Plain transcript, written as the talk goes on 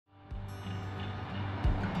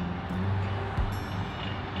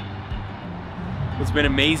It's been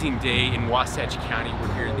an amazing day in Wasatch County.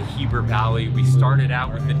 We're here in the Heber Valley. We started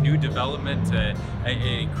out with the new development, an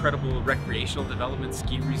incredible recreational development,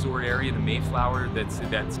 ski resort area, the Mayflower,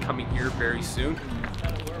 that's coming here very soon.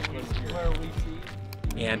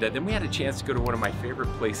 And then we had a chance to go to one of my favorite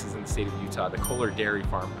places in the state of Utah, the Kohler Dairy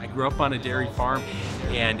Farm. I grew up on a dairy farm,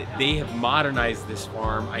 and they have modernized this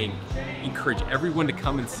farm. I encourage everyone to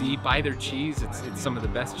come and see, buy their cheese. It's some of the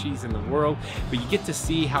best cheese in the world, but you get to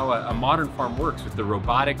see how a modern farm works with the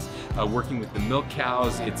robotics, working with the milk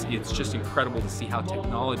cows. It's just incredible to see how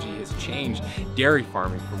technology has changed dairy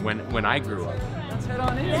farming from when I grew up. Let's head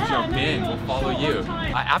on in. Yeah, jump in, we'll follow you.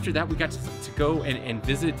 After that, we got to go and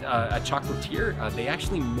visit a chocolatier. They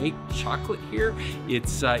actually make chocolate here.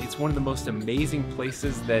 It's one of the most amazing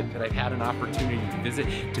places that I've had an opportunity to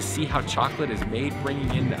visit, to see how chocolate is made,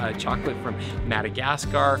 bringing in chocolate from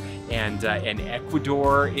Madagascar and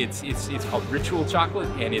Ecuador. It's called ritual chocolate,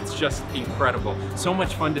 and it's just incredible. So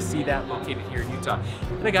much fun to see that located here in Utah.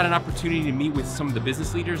 And I got an opportunity to meet with some of the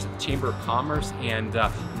business leaders at the Chamber of Commerce and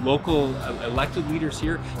local elected leaders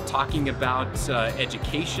here, talking about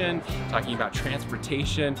education, talking about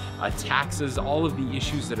transportation, taxes, all of the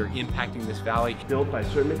issues that are impacting this valley. Built by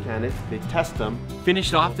certain mechanics, they test them.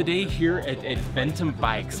 Finished off the day here at Ventum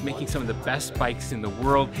Bikes, making some of the best bikes in the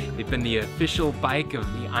world. They've been the official bike of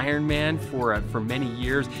the Ironman for many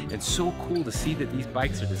years, and so cool to see that these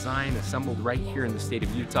bikes are designed, assembled right here in the state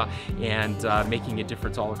of Utah, and making a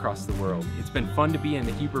difference all across the world. It's been fun to be in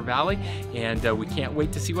the Heber Valley, and we can't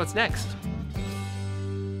wait to see what's next.